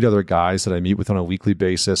 8 other guys that I meet with on a weekly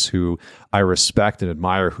basis who I respect and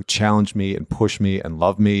admire, who challenge me and push me and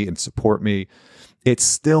love me and support me. It's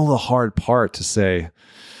still the hard part to say,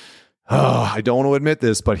 oh, I don't want to admit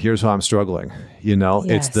this, but here's how I'm struggling. Yes.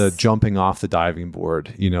 It's the jumping off the diving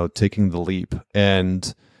board, taking the leap.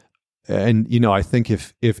 And I think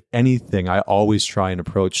if anything, I always try and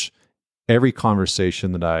approach every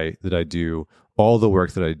conversation that I do, all the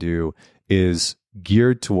work that I do, is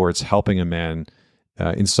geared towards helping a man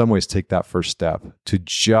in some ways take that first step to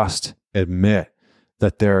just admit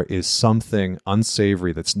that there is something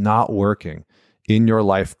unsavory that's not working in your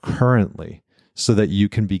life currently, so that you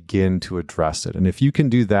can begin to address it. And if you can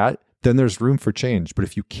do that, then there's room for change. But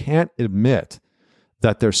if you can't admit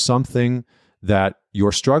that there's something that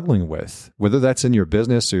you're struggling with, whether that's in your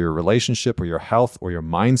business or your relationship or your health or your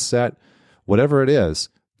mindset, whatever it is,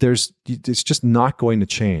 it's just not going to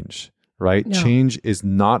change, right? No. Change is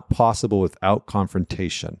not possible without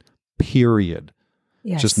confrontation, period.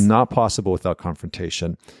 Yes. Just not possible without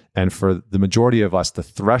confrontation. And for the majority of us, the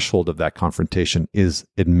threshold of that confrontation is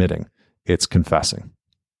admitting. It's confessing.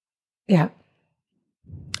 Yeah.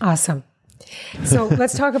 Awesome. So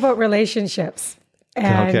let's talk about relationships.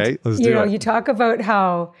 And, Okay, let's do it. You talk about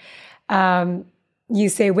how you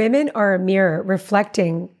say women are a mirror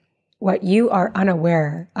reflecting what you are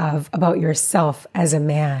unaware of about yourself as a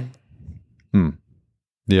man.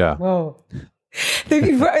 Yeah. Whoa.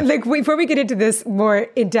 Before we get into this more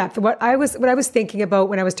in depth, what I was thinking about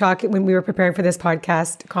when we were preparing for this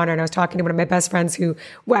podcast, Connor, and I was talking to one of my best friends who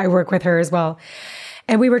I work with her as well.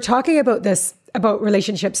 And we were talking about about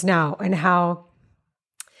relationships now and how,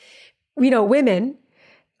 women,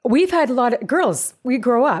 we've had a lot of girls, we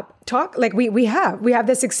grow up, we have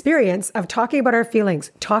this experience of talking about our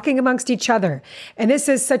feelings, talking amongst each other. And this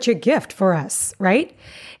is such a gift for us, right?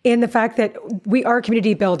 In the fact that we are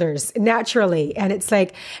community builders naturally. And it's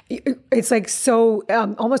like so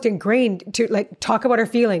almost ingrained to talk about our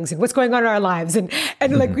feelings and what's going on in our lives. And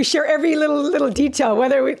we share every little detail,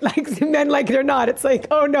 whether we men like it or not. It's like,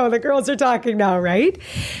 oh no, the girls are talking now, right?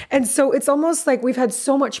 And so it's almost like we've had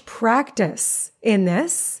so much practice in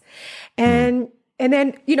this. And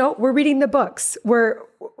then, we're reading the books. I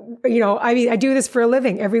do this for a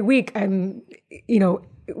living. Every week I'm,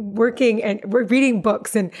 working and we're reading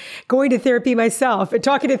books and going to therapy myself and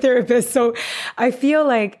talking to therapists. So I feel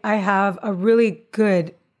like I have a really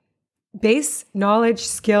good base knowledge,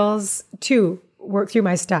 skills to work through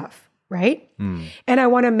my stuff. Right. And I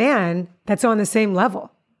want a man that's on the same level.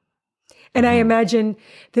 And I imagine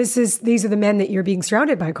these are the men that you're being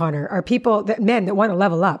surrounded by, Connor, are men that want to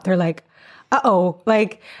level up. They're like,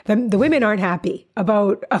 the women aren't happy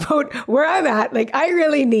about where I'm at. I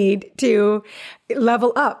really need to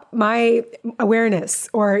level up my awareness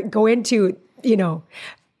or go into,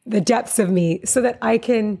 the depths of me so that I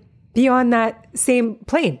can be on that same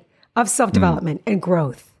plane of self-development and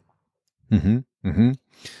growth.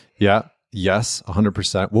 Yeah. Yes,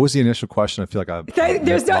 100%. What was the initial question? I feel like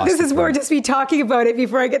this is more just me talking about it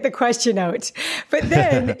before I get the question out. But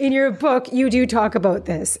then in your book, you do talk about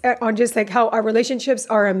this on just how our relationships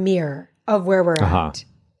are a mirror of where we're at.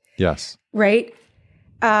 Yes. Right.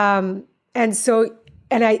 And you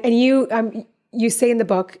say in the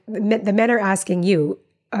book, the men are asking you,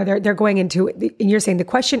 they're going into it, and you're saying the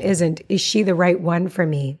question isn't, is she the right one for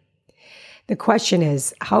me? The question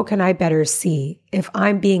is, how can I better see if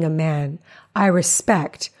I'm being a man I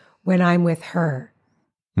respect when I'm with her?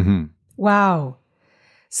 Wow.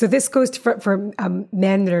 So this goes for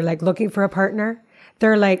men that are looking for a partner.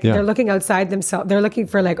 They're they're looking outside themselves. They're looking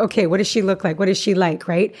for okay, what does she look like? What is she like?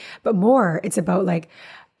 Right. But more, it's about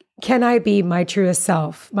can I be my truest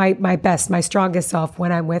self, my best, my strongest self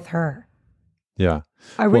when I'm with her? Yeah.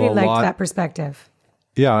 I really liked that perspective.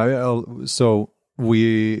 Yeah. So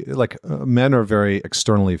men are very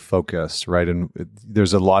externally focused, right? And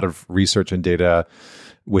there's a lot of research and data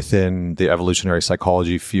within the evolutionary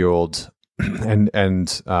psychology field and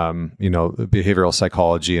behavioral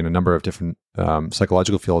psychology and a number of different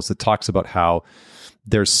psychological fields that talks about how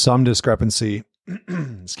there's some discrepancy,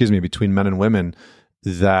 between men and women,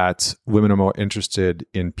 that women are more interested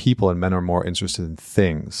in people and men are more interested in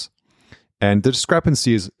things. And the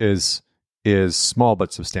discrepancy is small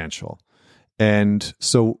but substantial. And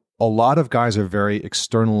so a lot of guys are very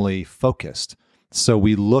externally focused. So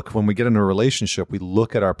when we get in a relationship, we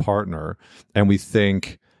look at our partner and we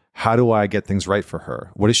think, how do I get things right for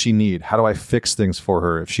her? What does she need? How do I fix things for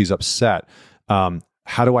her if she's upset?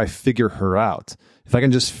 How do I figure her out? If I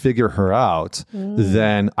can just figure her out,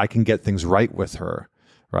 then I can get things right with her,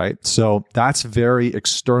 right? So that's very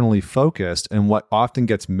externally focused. And what often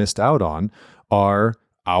gets missed out on are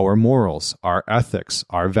our morals, our ethics,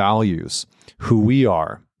 our values, who we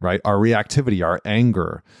are, right? Our reactivity, our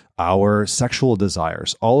anger, our sexual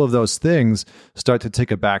desires, all of those things start to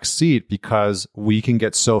take a back seat because we can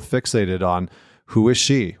get so fixated on who is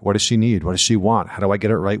she? What does she need? What does she want? How do I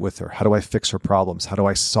get it right with her? How do I fix her problems? How do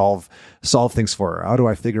I solve things for her? How do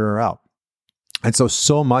I figure her out? And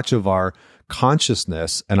so much of our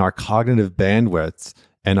consciousness and our cognitive bandwidth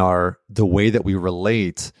and the way that we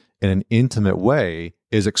relate in an intimate way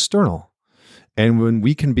is external. And when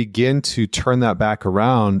we can begin to turn that back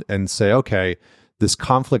around and say, okay, this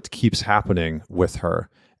conflict keeps happening with her.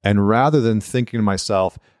 And rather than thinking to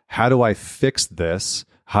myself, how do I fix this?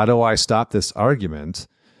 How do I stop this argument?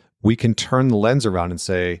 We can turn the lens around and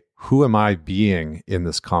say, who am I being in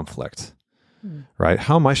this conflict? Right?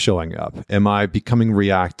 How am I showing up? Am I becoming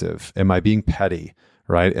reactive? Am I being petty?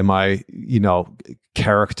 Right? Am I,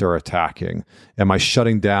 character attacking? Am I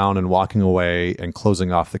shutting down and walking away and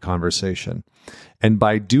closing off the conversation? And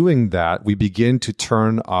by doing that, we begin to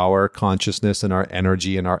turn our consciousness and our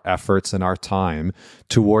energy and our efforts and our time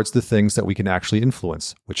towards the things that we can actually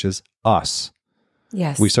influence, which is us.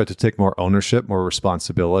 Yes. We start to take more ownership, more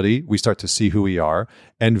responsibility. We start to see who we are.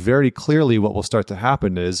 And very clearly, what will start to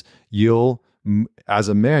happen is as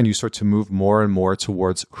a man, you start to move more and more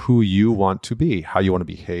towards who you want to be, how you want to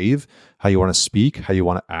behave, how you want to speak, how you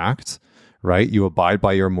want to act, right? You abide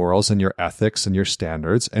by your morals and your ethics and your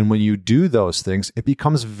standards. And when you do those things, it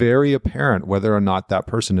becomes very apparent whether or not that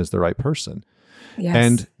person is the right person. Yes.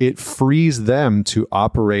 And it frees them to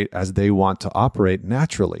operate as they want to operate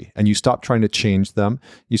naturally. And you stop trying to change them.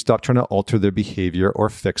 You stop trying to alter their behavior or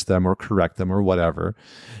fix them or correct them or whatever.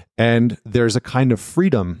 And there's a kind of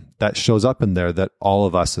freedom that shows up in there that all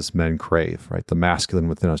of us as men crave, right? The masculine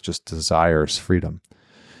within us just desires freedom.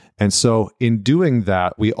 And so in doing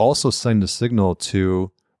that, we also send a signal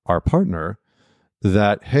to our partner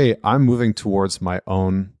that, hey, I'm moving towards my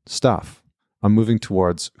own stuff. I'm moving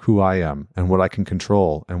towards who I am and what I can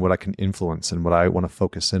control and what I can influence and what I want to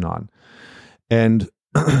focus in on. And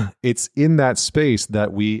it's in that space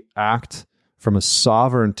that we act from a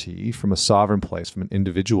sovereignty, from a sovereign place, from an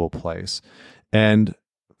individual place, and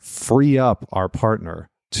free up our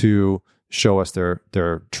partner to show us their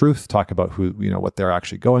truth, talk about what they're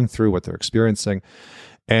actually going through, what they're experiencing.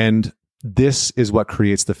 And this is what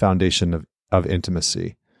creates the foundation of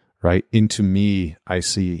intimacy, right? Into me, I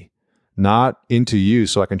see. Not into you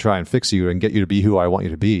so I can try and fix you and get you to be who I want you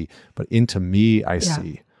to be, but into me I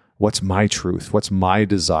see. What's my truth? What's my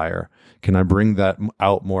desire? Can I bring that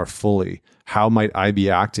out more fully? How might I be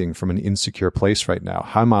acting from an insecure place right now?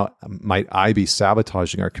 How might I be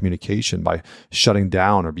sabotaging our communication by shutting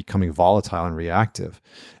down or becoming volatile and reactive?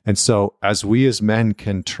 And so as we as men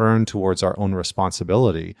can turn towards our own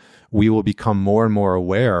responsibility, we will become more and more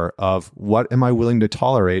aware of what am I willing to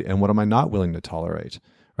tolerate and what am I not willing to tolerate?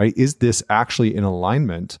 Right? Is this actually in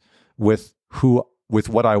alignment with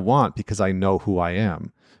what I want because I know who I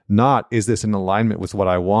am? Not is this in alignment with what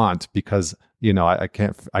I want because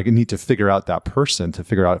I need to figure out that person to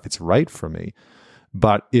figure out if it's right for me.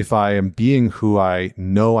 But if I am being who I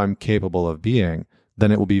know I'm capable of being,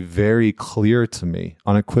 then it will be very clear to me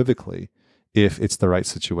unequivocally if it's the right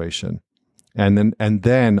situation. And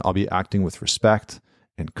then I'll be acting with respect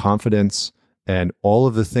and confidence and all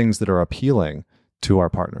of the things that are appealing to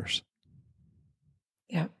our partners.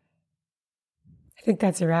 Yeah. I think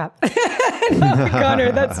that's a wrap.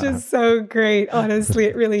 Connor, that's just so great. Honestly,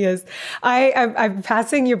 it really is. I'm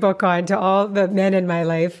passing your book on to all the men in my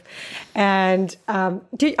life. And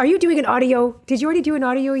are you doing an audio? Did you already do an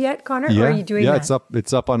audio yet, Connor? Yeah, or are you doing that?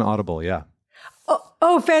 It's up on Audible, yeah.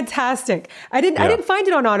 Oh, fantastic. I didn't find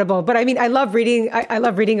it on Audible, but I mean, I love reading. I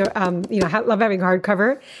love reading, love having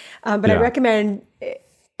hardcover. But I recommend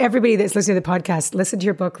everybody that's listening to the podcast, listen to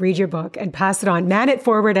your book, read your book, and pass it on. Man it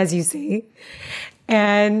forward, as you say.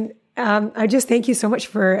 And I just thank you so much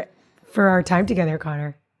for our time together,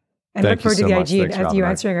 Connor. And look forward to the IG and you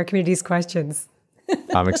answering our community's questions.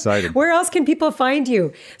 I'm excited. Where else can people find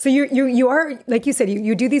you? So you are, like you said,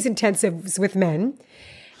 you do these intensives with men.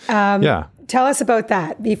 Tell us about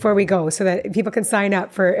that before we go so that people can sign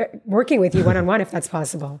up for working with you one-on-one if that's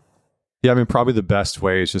possible. Yeah, I mean, probably the best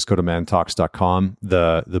way is just go to mantalks.com.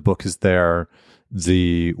 The book is there.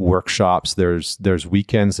 The workshops, there's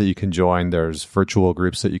weekends that you can join. There's virtual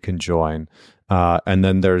groups that you can join. And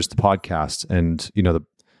then there's the podcast. And, I've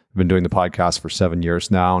been doing the podcast for 7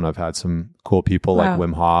 years now, and I've had some cool people like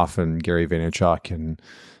Wim Hof and Gary Vaynerchuk and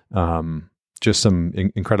just some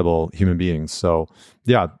incredible human beings. So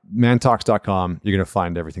yeah, mantalks.com, you're going to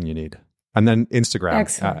find everything you need. And then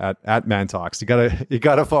Instagram at mantalks. You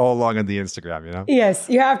gotta follow along on the Instagram, Yes,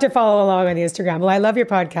 you have to follow along on the Instagram. Well, I love your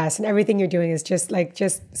podcast and everything you're doing is just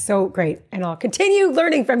so great. And I'll continue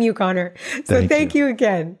learning from you, Connor. So thank you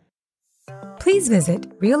again. Please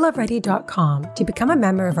visit realloveready.com to become a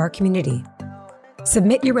member of our community.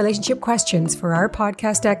 Submit your relationship questions for our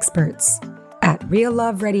podcast experts at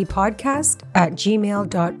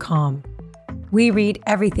reallovereadypodcast@gmail.com. We read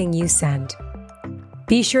everything you send.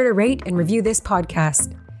 Be sure to rate and review this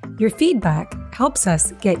podcast. Your feedback helps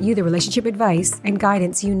us get you the relationship advice and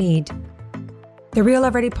guidance you need. The Real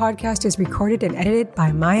Love Ready podcast is recorded and edited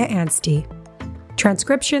by Maya Anstey.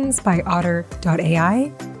 Transcriptions by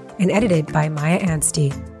otter.ai and edited by Maya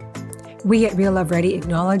Anstey. We at Real Love Ready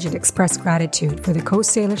acknowledge and express gratitude for the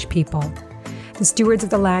Coast Salish people, the stewards of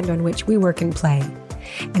the land on which we work and play,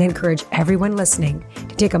 and encourage everyone listening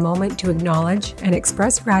to take a moment to acknowledge and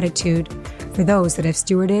express gratitude for those that have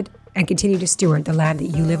stewarded and continue to steward the land that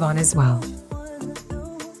you live on as well.